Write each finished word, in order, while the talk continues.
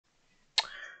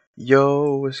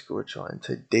Yo, what's good, y'all? In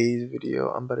today's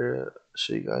video, I'm about to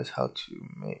show you guys how to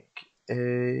make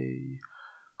a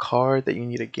car that you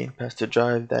need a game pass to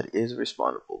drive that is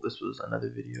respawnable. This was another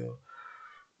video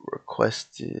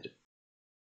requested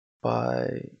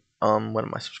by one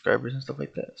of my subscribers and stuff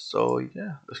like that. So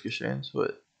yeah, let's get straight into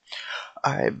it.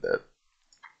 I bet.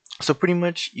 So pretty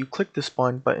much you click the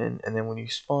spawn button, and then when you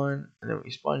spawn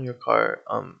your car,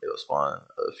 it'll spawn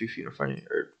a few feet in front of you,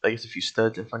 or I guess a few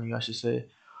studs in front of you, I should say.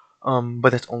 But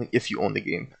that's only if you own the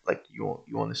game, like you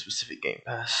own a specific game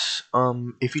pass.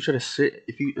 If you try to sit,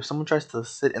 if someone tries to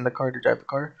sit in the car to drive the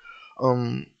car,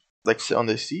 like sit on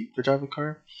the seat to drive the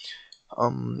car,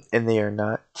 and they are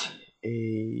not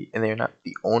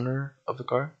the owner of the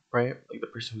car, right? Like the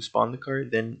person who spawned the car,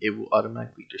 then it will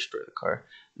automatically destroy the car.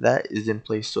 That is in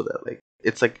place so that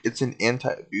it's an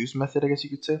anti-abuse method, I guess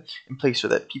you could say, in place so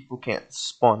that people can't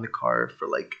spawn the car for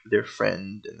like their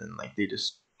friend and then like they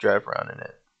just drive around in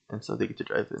it. And so they get to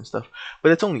drive it and stuff. But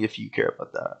that's only if you care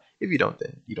about that. If you don't,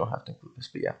 then you don't have to include this.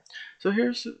 But yeah. So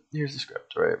here's the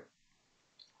script, right?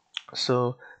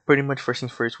 So pretty much first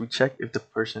things first, we check if the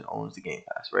person owns the game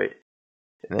pass, right?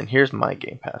 And then here's my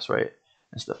game pass, right?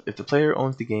 And stuff. If the player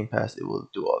owns the game pass, it will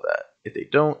do all that. If they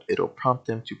don't, it'll prompt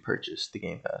them to purchase the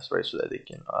game pass, right? So that they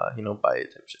can buy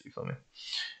it type shit, you feel me?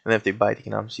 And then if they buy it, they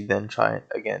can obviously then try it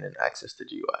again and access the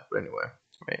GUI. But anyway,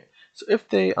 right? So if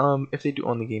they do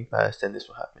own the game pass, then this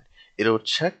will happen. It'll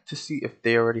check to see if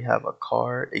they already have a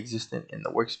car existent in the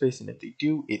workspace, and if they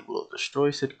do, it will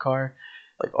destroy said car,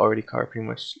 like AlreadyCar, pretty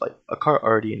much like a car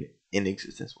already in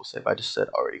existence. We'll say if I just said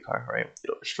AlreadyCar, right?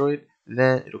 It'll destroy it,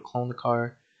 then it'll clone the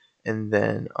car, and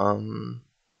then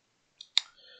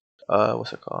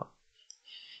what's it called?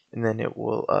 And then it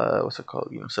will set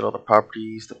all the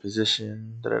properties, the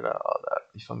position, all that.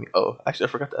 You feel me? Oh, actually, I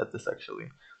forgot to add this.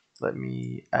 Actually, let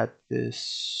me add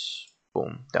this.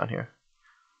 Boom, down here.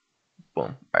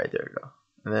 Boom. All right, there we go.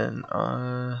 And then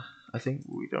I think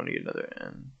we don't need another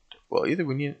end. Well, either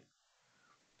we need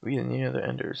another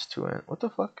end or it's two end. What the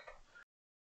fuck?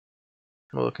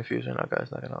 I'm a little confused right now,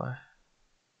 guys. Not gonna lie.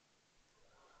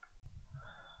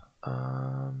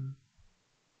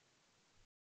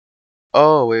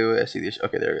 Oh wait, I see this.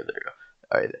 Okay, there we go.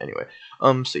 All right. Anyway,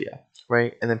 so yeah,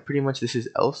 right, and then pretty much this is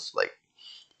else. Like,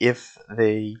 if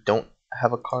they don't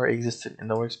have a car existent in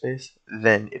the workspace,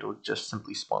 then it'll just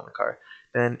simply spawn the car.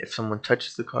 Then if someone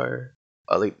touches the car,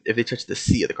 like if they touch the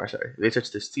seat of the car, sorry, if they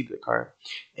touch the seat of the car,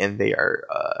 and they are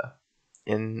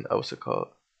in what's it called,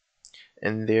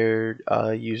 and their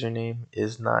username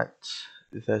is not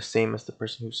the same as the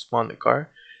person who spawned the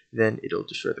car, then it'll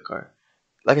destroy the car.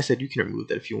 Like I said, you can remove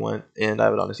that if you want, and I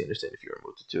would honestly understand if you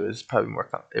removed it too. It's probably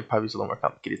it probably is a little more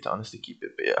complicated to honestly keep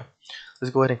it, but yeah.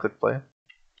 Let's go ahead and click play.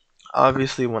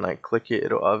 Obviously, when I click it,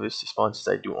 it'll obviously spawn since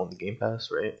I do own the game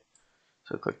pass, right?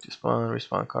 So click to spawn,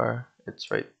 respawn car. It's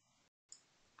right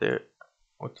there.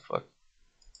 What the fuck?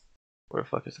 Where the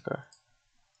fuck is the car?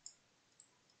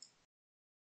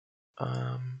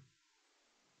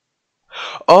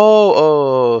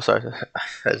 Oh, sorry.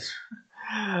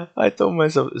 I told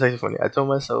myself, it's actually funny. I told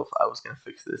myself I was gonna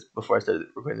fix this before I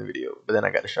started recording the video, but then I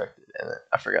got distracted and then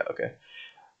I forgot. Okay,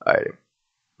 all right.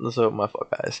 So my fault,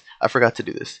 guys. I forgot to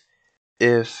do this.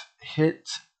 If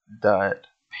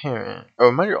hit.Parent, oh,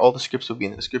 reminder, all the scripts will be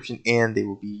in the description and they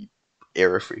will be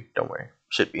error free. Don't worry,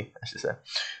 should be, I should say.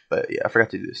 But yeah, I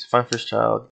forgot to do this.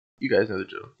 FindFirstChild. You guys know the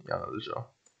drill. Y'all know the drill,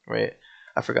 right?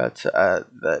 I forgot to add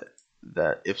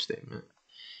that if statement.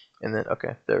 And then,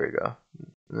 okay, there we go.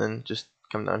 And then just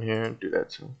come down here and do that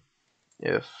too.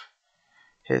 If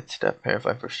hit.Parent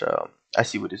FindFirstChild. I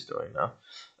see what it's doing now.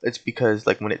 It's because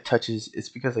like when it touches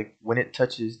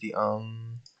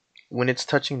when it's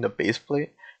touching the base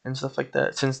plate and stuff like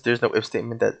that, since there's no if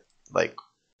statement that like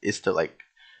is to like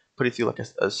put it through like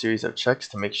a series of checks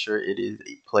to make sure it is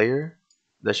a player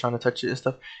that's trying to touch it and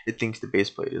stuff, it thinks the base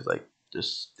plate is like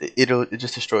it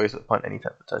just destroys upon any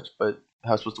type of touch. But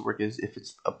how it's supposed to work is if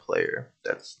it's a player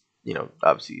that's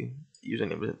obviously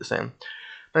username isn't the same.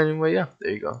 But anyway, yeah,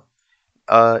 there you go.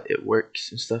 It works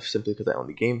and stuff simply because I own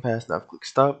the game pass. Now I've clicked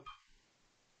stop.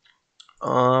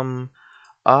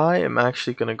 I am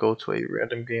actually gonna go to a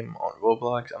random game on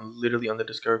Roblox. I'm literally on the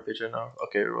discover page right now.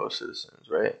 Okay, Row Citizens,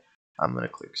 right? I'm gonna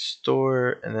click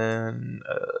store and then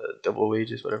double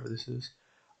wages, whatever this is.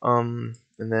 And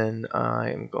then I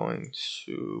am going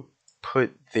to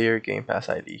put their game pass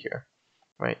ID here,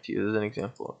 right? To use as an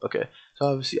example. Okay, so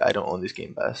obviously I don't own this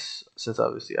game pass since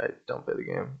obviously I don't play the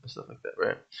game and stuff like that,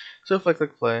 right? So if I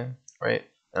click play, right,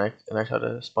 and I try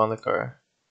to spawn the car,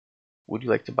 would you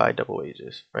like to buy double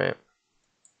wages, right?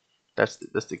 That's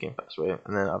the game pass, right?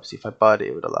 And then obviously if I bought it,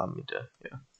 it would allow me to,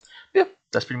 yeah. Yeah,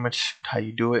 that's pretty much how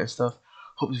you do it and stuff.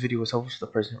 Hope this video was helpful to the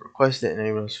person who requested it and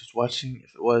anyone else who's watching.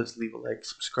 If it was, leave a like,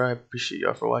 subscribe. Appreciate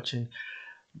y'all for watching.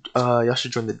 Y'all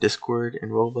should join the Discord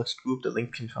and Roblox group. The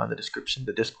link can be found in the description.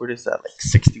 The Discord is at like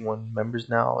 61 members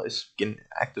now. It's getting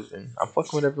active and I'm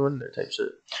fucking with everyone there type shit.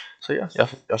 So yeah,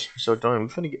 y'all should start joining. We're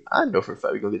finna get. I know for a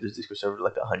fact we're gonna get this Discord server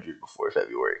like 100 before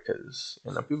February, because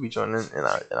people be joining and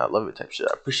I love it type shit.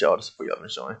 I appreciate all the support y'all been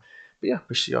showing. But yeah,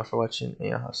 appreciate y'all for watching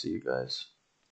and I'll see you guys